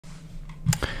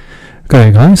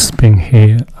Okay, guys, being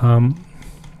here.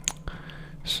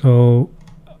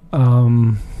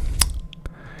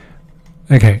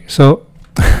 Okay, so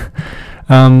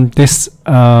this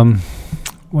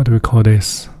what do we call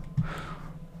this?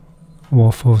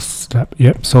 Waffle step.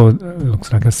 Yep. So it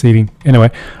looks like a ceiling.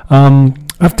 Anyway,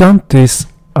 I've done this.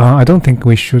 I don't think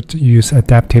we should use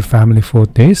adaptive family for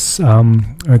this.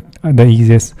 The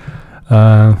easiest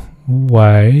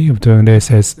way of doing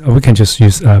this is we can just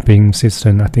use beam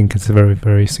system. I think it's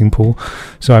very simple.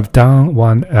 So I've done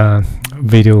one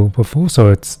video before, so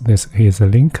it's this. Here's a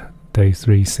link, day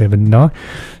 379.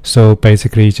 So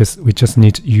basically we just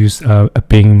need to use a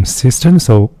beam system,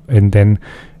 so and then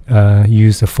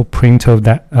use the footprint of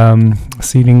that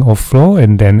ceiling or floor,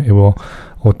 and then it will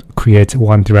create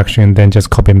one direction, and then just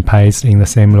copy and paste in the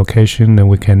same location, and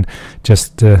we can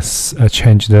just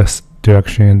change this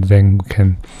direction, and then we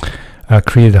can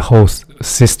create the whole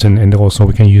system, and also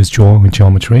we can use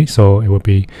geometry, so it will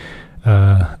be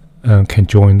can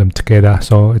join them together.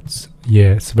 So it's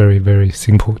very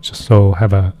simple. Just so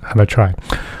have a try.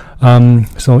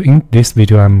 So in this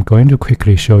video I'm going to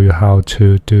quickly show you how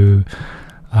to do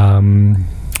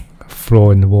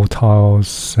floor and wall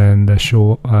tiles and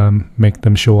make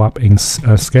them show up in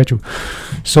schedule.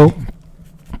 So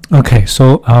okay,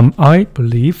 so I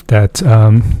believe that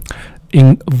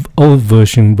in old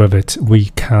version Revit we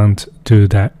can't do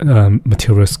that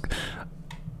material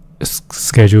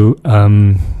schedule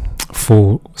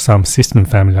for some system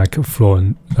family like floor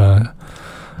and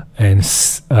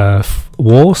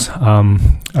walls.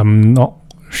 I'm not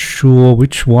sure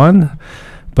which one,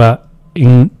 but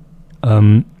in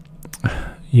I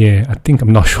think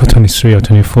I'm not sure 23 or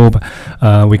 24, but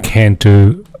we can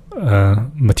do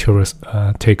material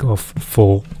takeoff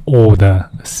for all the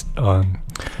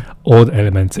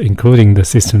elements, including the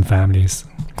system families.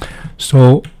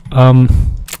 So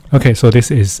okay, so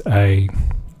this is a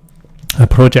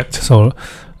project. So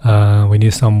we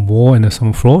need some wall and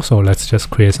some floor, so let's just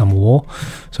create some wall.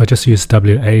 So I just use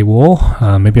WA wall.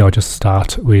 Maybe I'll just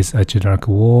start with a generic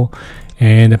wall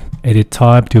and edit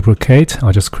type, duplicate.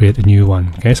 I'll just create a new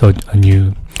one. Okay, so a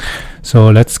new.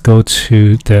 So let's go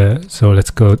to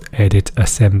let's go edit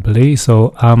assembly.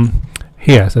 So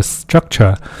here's a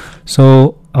structure.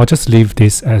 So I'll just leave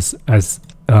this as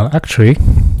actually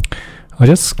I'll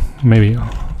just maybe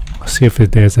see if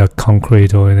there's a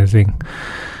concrete or anything.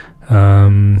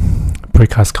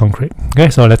 Precast concrete.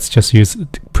 Okay, so let's just use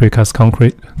precast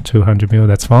concrete 200 mil.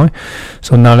 That's fine.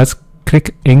 So now let's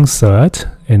click insert,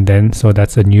 and then so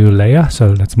that's a new layer.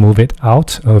 So let's move it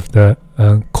out of the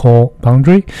core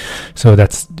boundary. So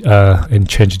that's and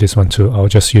change this one to, I'll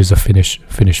just use a finish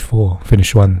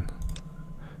one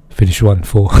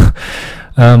 4.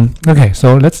 Okay,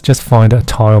 so let's just find a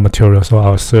tile material. So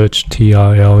I'll search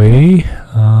TILE.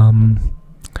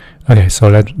 Okay, so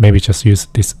let's maybe just use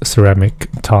this ceramic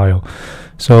tile.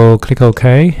 So click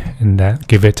OK, and then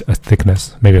give it a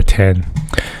thickness, maybe a 10.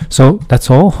 So that's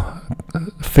all.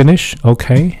 Finish.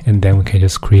 OK, and then we can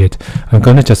just create. I'm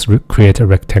going to just create a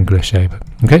rectangular shape.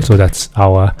 Okay, so that's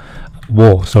our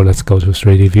wall. So let's go to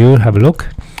 3D view, have a look.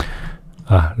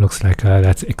 Looks like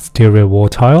that's exterior wall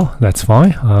tile. That's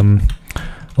fine.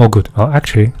 All good.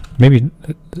 Actually, maybe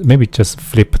just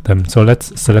flip them. So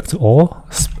let's select all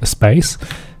space.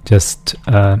 Just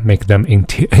make them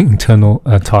internal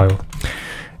tile.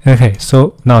 Okay,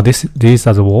 so now these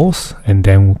are the walls, and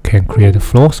then we can create a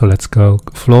floor. So let's go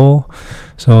floor.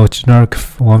 So generic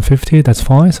 150. That's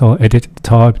fine. So edit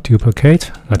type,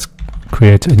 duplicate. Let's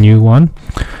create a new one.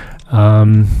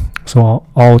 So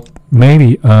I'll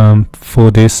maybe for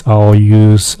this I'll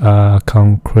use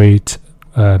concrete.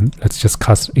 Let's just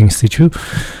cast in situ.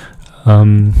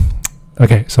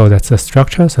 Okay, so that's a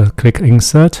structure. So click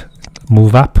insert,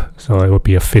 move up, so it will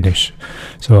be a finish.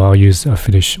 So I'll use a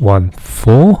finish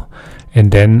 1.4,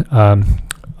 and then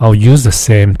I'll use the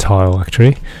same tile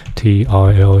actually,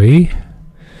 TILE,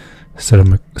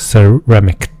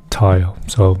 ceramic tile.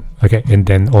 So okay, and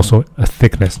then also a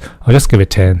thickness. I'll just give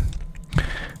it 10.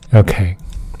 Okay,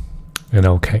 and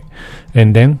okay,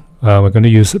 and then we're going to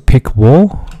use pick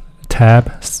wall,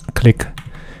 tab, click,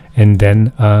 and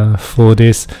then for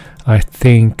this I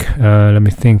think let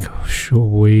me think, should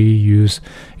we use,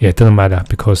 it doesn't matter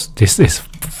because this is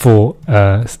for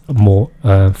more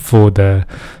for the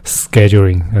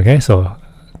scheduling. Okay, so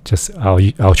just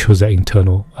I'll choose the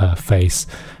internal face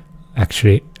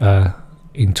actually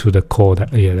into the core.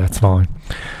 That's fine.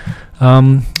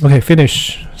 Okay,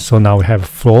 finish. So now we have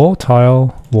floor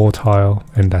tile, wall tile,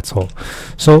 and that's all.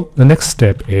 So the next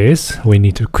step is we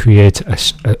need to create a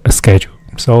schedule.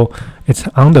 So it's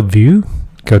on the view,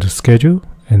 go to schedule,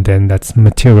 and then that's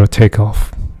material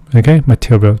takeoff. Okay,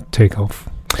 material takeoff.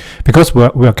 Because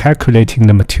we're calculating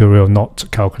the material, not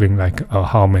calculating like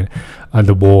how many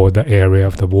the wall, the area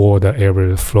of the wall, the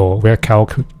area of the floor. We're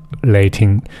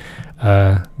calculating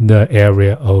the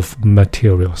area of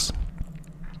materials.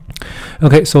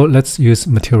 Okay, so let's use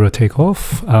material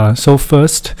takeoff. So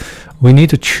first we need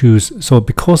to choose. So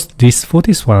because for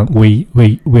this one we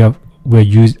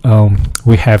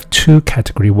have two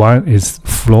categories. One is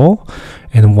floor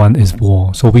and one is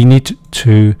wall. So we need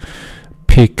to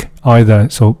pick either,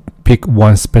 so pick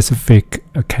one specific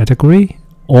category,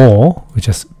 or we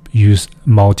just use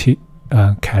multi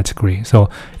category. So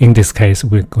in this case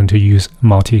we're going to use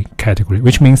multi-category,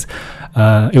 which means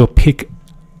it will pick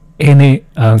any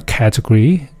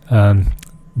category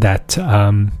that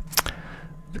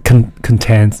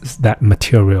contains that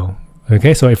material.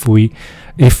 Okay, so if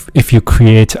you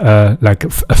create like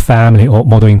a family or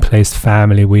model in place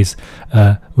family with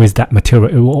that material,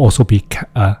 it will also be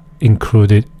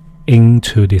included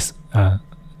into this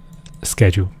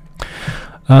schedule.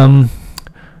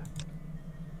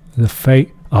 The face,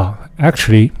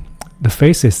 actually the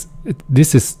faces,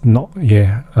 this is not,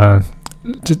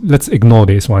 let's ignore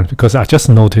this one because I just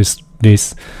noticed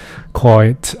this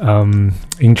quite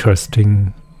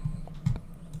interesting.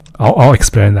 I'll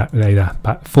explain that later,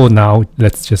 but for now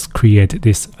let's just create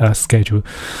this schedule.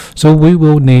 So we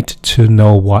will need to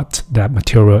know what that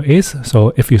material is.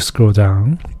 So if you scroll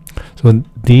down, so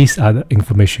these are the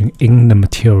information in the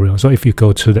material. So if you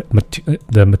go to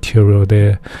the material,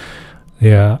 there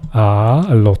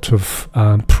are a lot of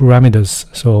parameters.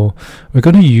 So we're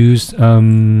going to use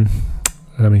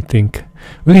let me think.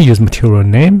 We can use material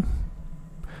name.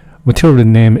 Material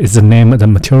name is the name of the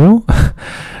material.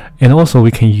 And also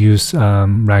we can use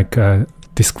like a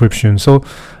description. So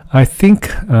I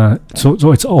think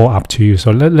so it's all up to you.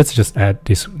 So let's just add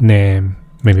this name,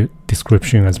 maybe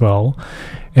description as well.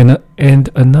 And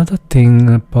another thing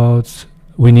about,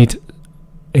 we need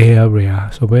area.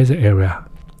 So where's the area?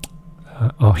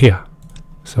 Oh, here.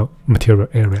 So material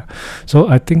area. So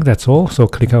I think that's all. So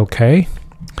click OK.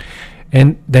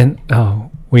 And then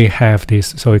we have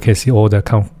this. So you can see all the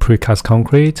precast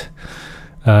concrete,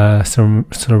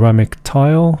 ceramic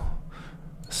tile.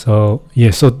 So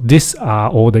yeah, so these are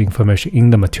all the information in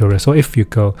the material. So if you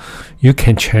go, you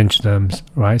can change them,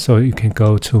 right? So you can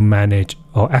go to manage,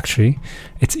 or actually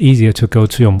it's easier to go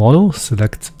to your model,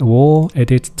 select wall,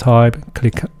 edit type,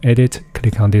 click edit,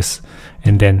 click on this,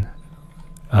 and then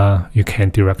you can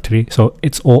directly, so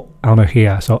it's all under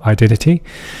here. So identity,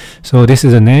 so this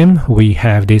is a name. We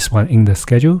have this one in the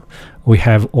schedule. We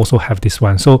also have this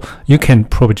one. So you can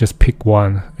probably just pick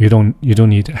one. You don't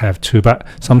need to have two, but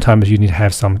sometimes you need to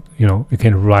have some, you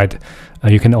can write,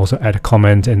 you can also add a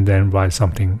comment and then write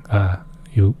something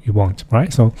you want,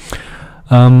 right? So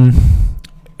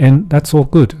and that's all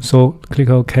good. So click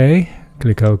OK,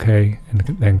 and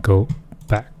then go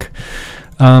back.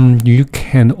 You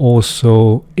can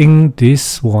also, in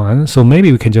this one, so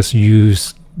maybe we can just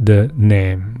use the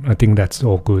name. I think that's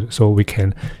all good. So we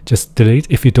can just delete.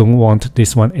 If you don't want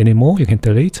this one anymore, you can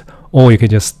delete, or you can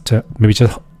just maybe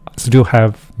just still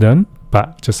have them,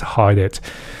 but just hide it.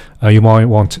 You might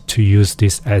want to use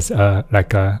this as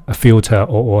like a filter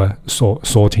or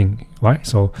sorting, right?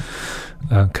 So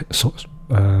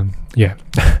yeah.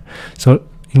 So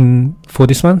for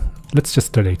this one, let's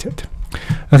just delete it.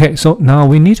 Okay, so now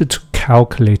we need to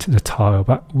calculate the tile,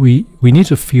 but we need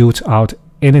to filter out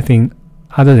anything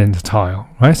other than the tile,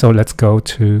 right? So let's go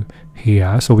to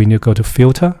here. So we need to go to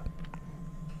filter,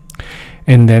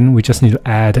 and then we just need to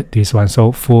add this one.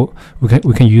 So we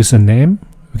can use a name.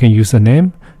 We can use a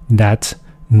name that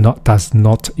does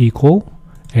not equal,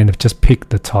 and just pick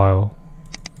the tile.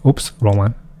 Oops, wrong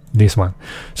one. This one.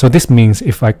 So this means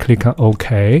if I click on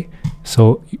OK,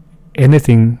 so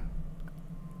anything.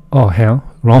 Oh hell,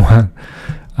 wrong one.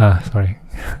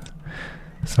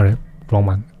 Sorry, wrong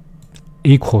one.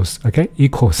 Equals, okay,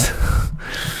 equals.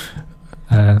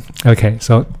 Okay,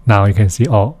 so now you can see,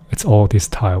 it's all this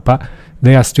tile, but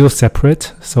they are still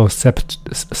separate. So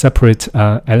separate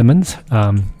elements.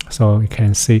 So you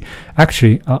can see.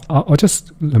 Actually, I'll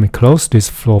just let me close this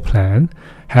floor plan.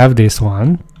 Have this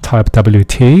one type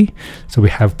WT. So we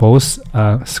have both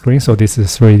screens. So this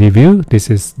is 3D view. This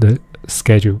is the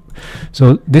schedule.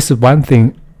 So this is one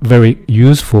thing very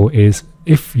useful is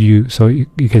if you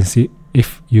can see,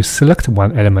 if you select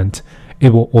one element,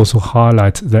 it will also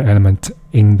highlight the element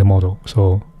in the model.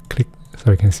 So click,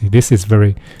 so you can see this is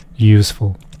very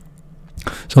useful.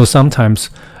 So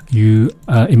sometimes you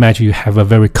imagine you have a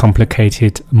very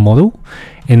complicated model,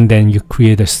 and then you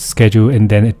create a schedule, and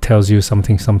then it tells you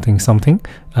something,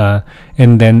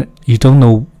 and then you don't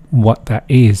know what that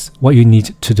is, what you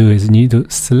need to do is you need to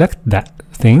select that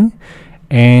thing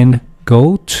and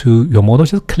go to your model.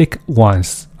 Just click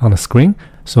once on the screen,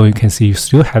 so you can see you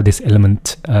still have this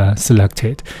element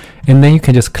selected, and then you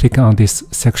can just click on this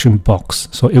section box,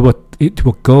 so it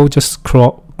will go just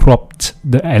cropped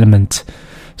the element.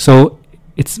 So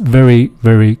it's very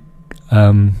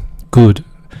good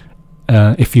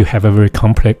if you have a very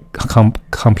complicated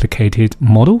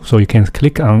model. So you can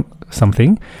click on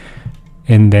something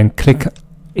and then click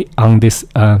on this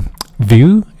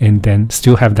view and then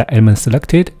still have that element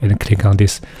selected, and then click on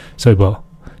this, so it will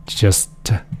just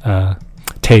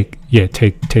take you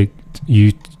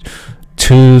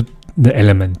to the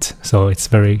element. So it's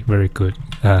very good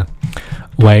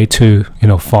way to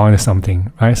find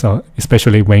something, right? So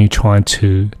especially when you're trying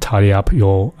to tidy up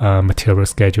your material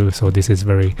schedule, so this is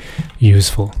very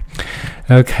useful.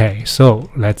 Okay, so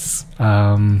let's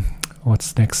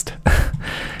what's next?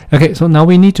 Okay, so now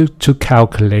we need to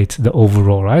calculate the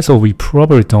overall, right? So we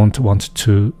probably don't want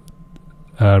to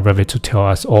Revit to tell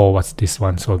us, oh, what's this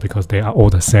one? So because they are all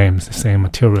the same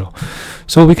material,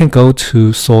 so we can go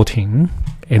to sorting,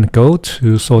 and go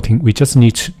to sorting. We just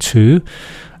need to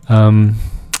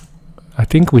I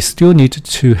think we still need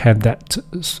to have that.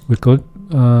 We go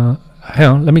hang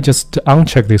on, let me just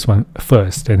uncheck this one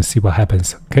first and see what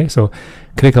happens. Okay, so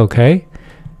click OK.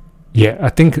 Yeah, I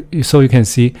think so. You can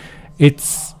see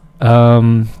it's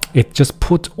it just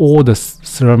put all the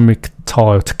ceramic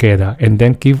tile together and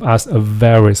then give us a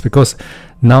variance, because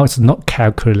now it's not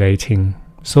calculating.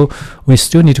 So we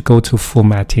still need to go to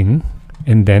formatting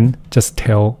and then just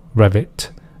tell Revit,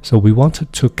 so we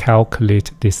want to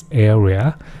calculate this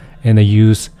area and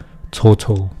use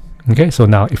total. Okay, so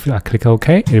now if I click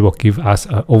OK, it will give us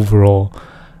an overall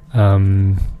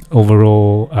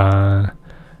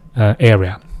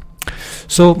area.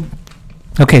 So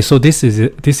okay, so this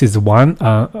is one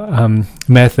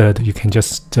method. You can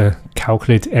just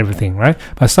calculate everything, right?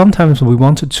 But sometimes we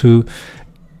wanted to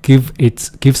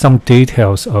give some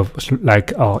details of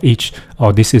like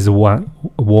this is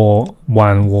wall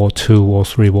 1, wall 2, wall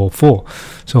 3, wall 4.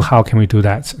 So how can we do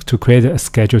that to create a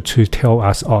schedule to tell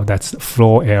us, oh, that's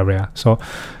floor area? So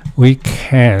we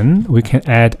can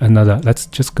add another. Let's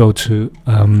just go to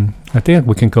I think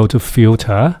we can go to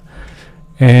filter,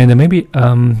 and maybe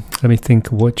let me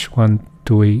think, which one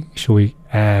should we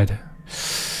add?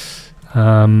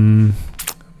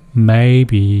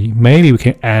 Maybe we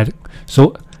can add.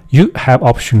 So you have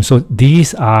options. So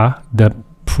these are the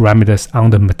parameters on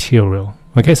the material.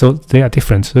 Okay, so they are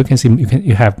different. So you can see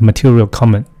you have material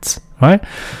comments, right?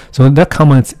 So that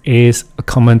comments is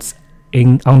comments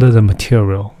under the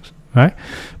material, right?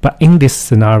 But in this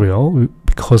scenario,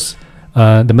 because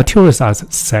the materials are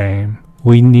the same,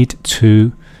 we need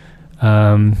to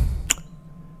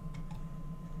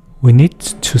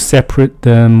separate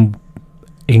them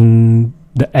in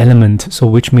the element. So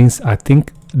which means I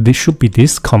think this should be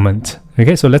this comment.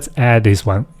 Okay, so let's add this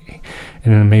one,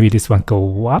 and then maybe this one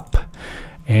go up,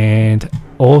 and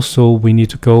also we need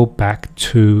to go back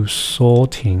to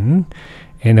sorting,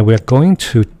 and we're going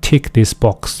to tick this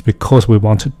box because we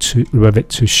wanted to Revit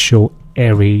to show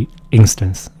every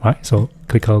instance, right? So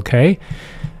click OK.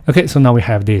 Okay, so now we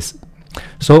have this.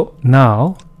 So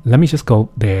now let me just go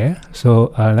there.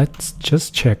 So let's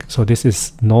just check. So this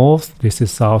is north, this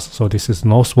is south, so this is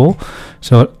north wall.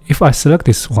 So if I select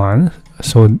this one,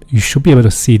 so you should be able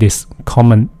to see this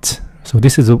comment. So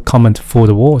this is a comment for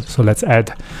the wall. So let's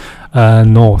add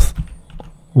north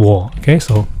wall. Okay,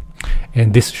 so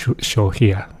and this should show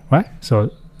here, right?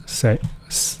 So say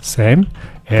same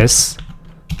as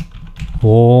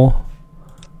wall.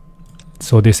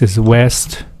 So this is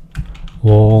west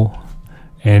wall,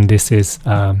 and this is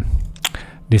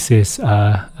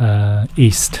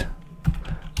east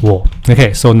wall.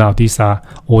 Okay, so now these are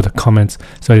all the comments.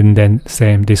 So and then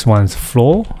same, this one's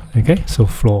floor. Okay, so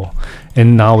floor,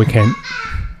 and now we can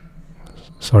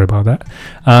sorry about that.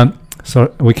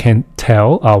 So we can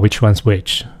tell which one's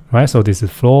which, right? So this is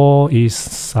floor,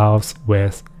 east, south,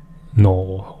 west,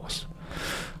 north,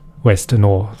 west,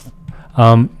 north.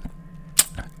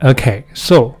 Okay,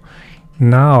 so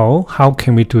now how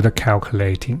can we do the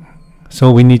calculating?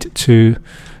 So we need to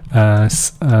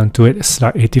do it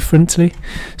slightly differently.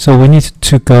 So we need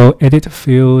to go edit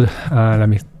field. Let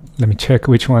me check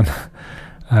which one.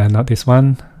 Not this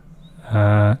one.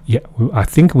 Yeah, I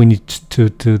think we need to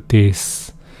do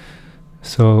this.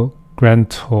 So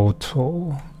grand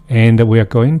total, and we are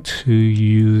going to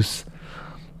use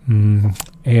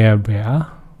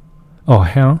area. Oh,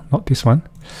 hang on, not this one.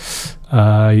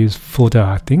 Use folder,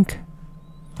 I think.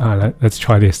 Let's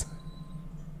try this.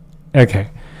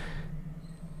 Okay.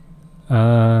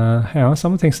 hang on,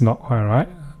 something's not quite right.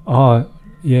 Oh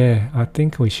yeah, I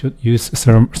think we should use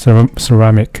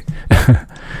ceramic.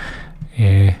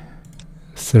 Yeah,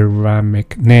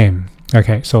 ceramic name.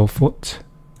 Okay, so foot.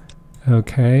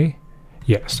 Okay,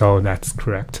 yeah, so that's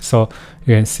correct. So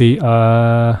you can see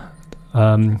 5,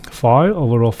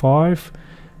 overall 5.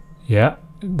 Yeah,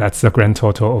 that's the grand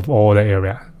total of all the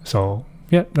area. So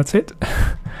yeah, that's it.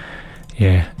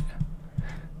 Yeah,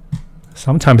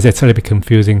 sometimes it's a little bit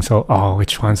confusing. So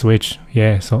which one's which?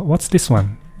 Yeah, so what's this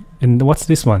one and what's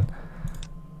this one?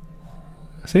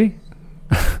 See?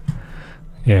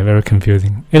 Yeah, very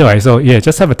confusing. Anyway, so yeah,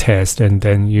 just have a test and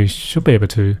then you should be able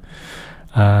to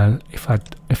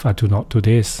if I do not do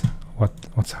this,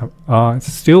 what's happening?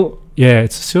 It's still, yeah,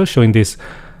 it's still showing this.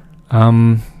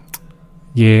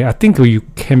 Yeah, I think you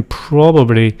can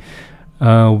probably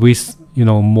with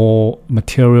more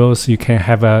materials, you can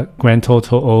have a grand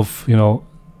total of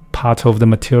part of the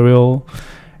material,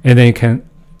 and then you can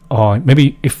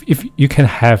maybe if you can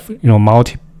have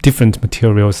multi different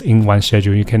materials in one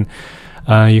schedule, you can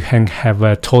have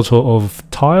a total of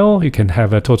tile, you can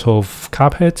have a total of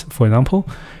carpet, for example,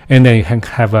 and then you can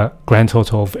have a grand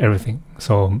total of everything.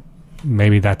 So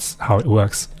maybe that's how it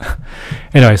works.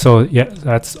 Anyway, so yeah,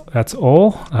 that's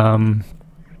all.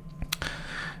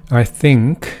 I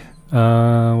think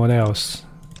what else?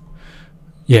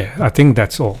 Yeah, I think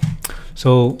that's all.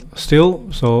 So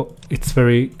still, so it's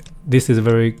this is a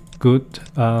very good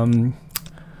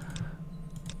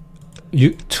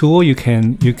tool you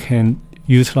can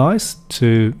utilize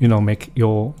to make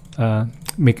your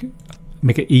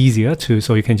make it easier to,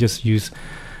 so you can just use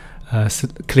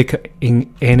click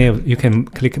in any of, you can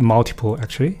click multiple,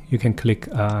 actually you can click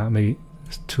maybe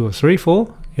 2 or 3,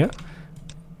 4.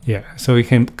 Yeah, so you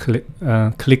can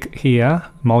click here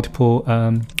multiple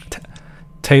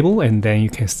table, and then you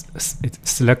can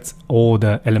select all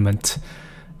the elements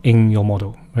in your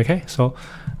model. Okay, so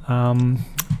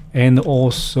and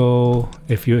also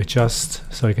if you adjust,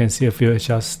 so you can see if you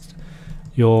adjust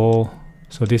your,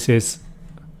 so this is,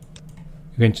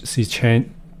 you can see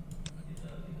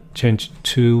change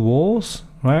 2 walls,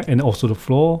 right, and also the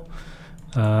floor.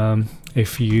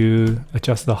 If you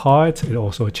adjust the height, it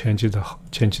also changes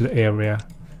the area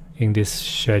in this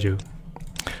schedule.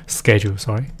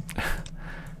 Sorry.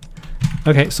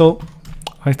 Okay, so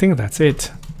I think that's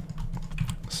it.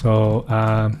 So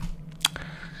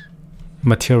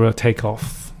material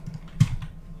takeoff.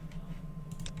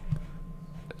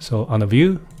 So on the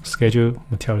view, schedule,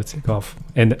 material takeoff,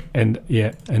 and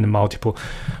multiple.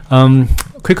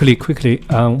 Quickly,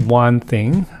 one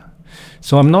thing.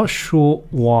 So I'm not sure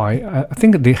why. I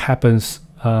think it happens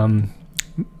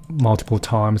multiple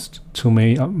times to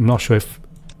me. I'm not sure if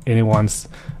anyone's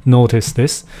noticed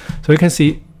this. So you can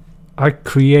see I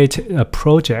create a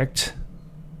project,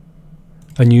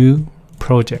 a new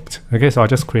project. Okay, so I'll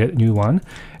just create a new one,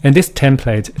 and this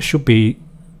template should be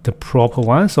the proper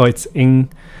one. So it's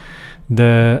in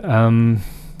the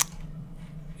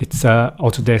it's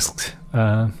Autodesk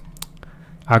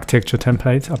architecture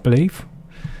template, I believe.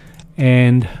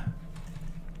 And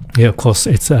yeah, of course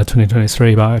it's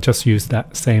 2023, but I just used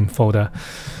that same folder,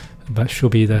 but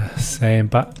should be the same.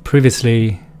 But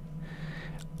previously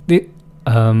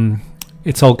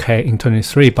it's okay in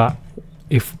 23, but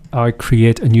if I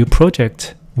create a new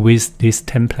project with this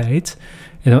template,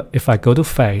 if I go to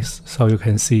phase, so you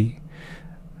can see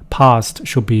past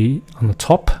should be on the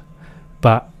top,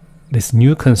 but this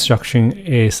new construction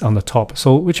is on the top,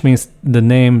 so which means the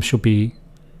name should be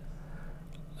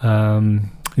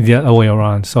the other way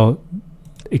around. So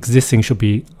existing should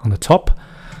be on the top.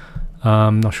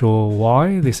 I'm not sure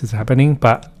why this is happening,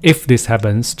 but if this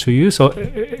happens to you, so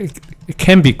it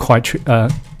can be quite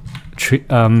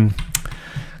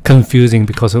confusing,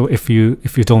 because if you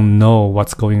don't know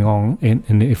what's going on,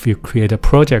 and if you create a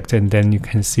project and then you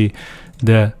can see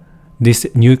this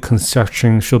new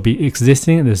construction should be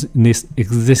existing, this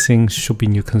existing should be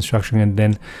new construction, and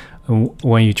then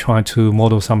when you try to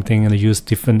model something and use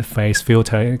different phase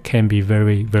filter, it can be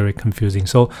very, very confusing.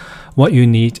 So what you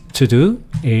need to do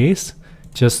is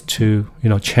just to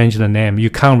change the name. You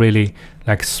can't really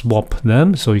like swap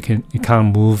them, so you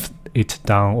can't move it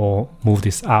down or move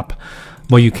this up.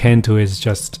 What you can do is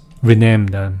just rename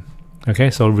them. Okay,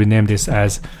 so rename this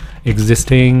as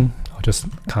existing. I just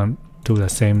can't do the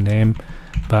same name,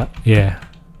 but yeah,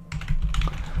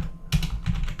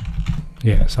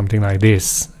 something like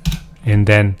this. And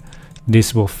then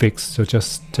this will fix. So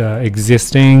just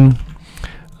existing.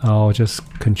 I'll just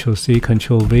Control C,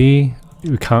 Control V.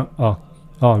 We can't.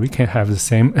 We can have the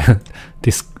same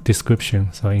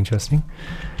description. So interesting.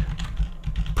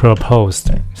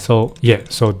 Proposed. So yeah.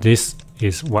 So this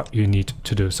is what you need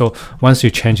to do. So once you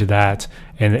change that,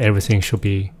 and everything should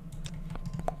be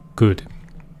good.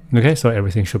 Okay, so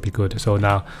everything should be good. So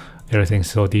now everything,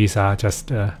 so these are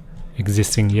just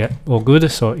existing yet all good.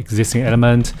 So existing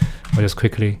element, I'll just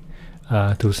quickly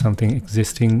do something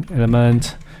existing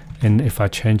element, and if I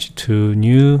change it to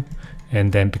new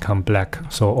and then become black,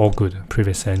 so all good,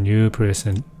 previous and new, previous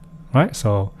and right.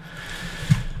 So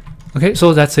okay,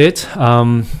 so that's it.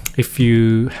 If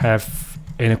you have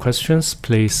any questions,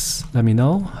 please let me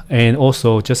know. And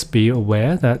also just be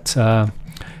aware that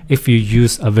if you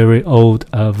use a very old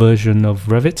version of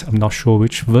Revit, I'm not sure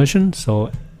which version,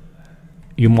 so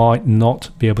you might not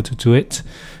be able to do it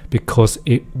because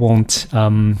it won't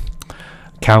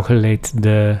calculate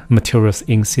the materials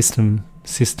in system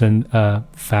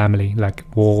family, like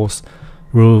walls,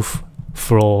 roof,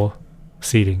 floor,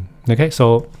 ceiling. Okay,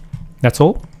 so that's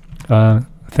all.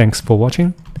 Thanks for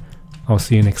watching. I'll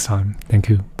see you next time. Thank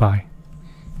you. Bye.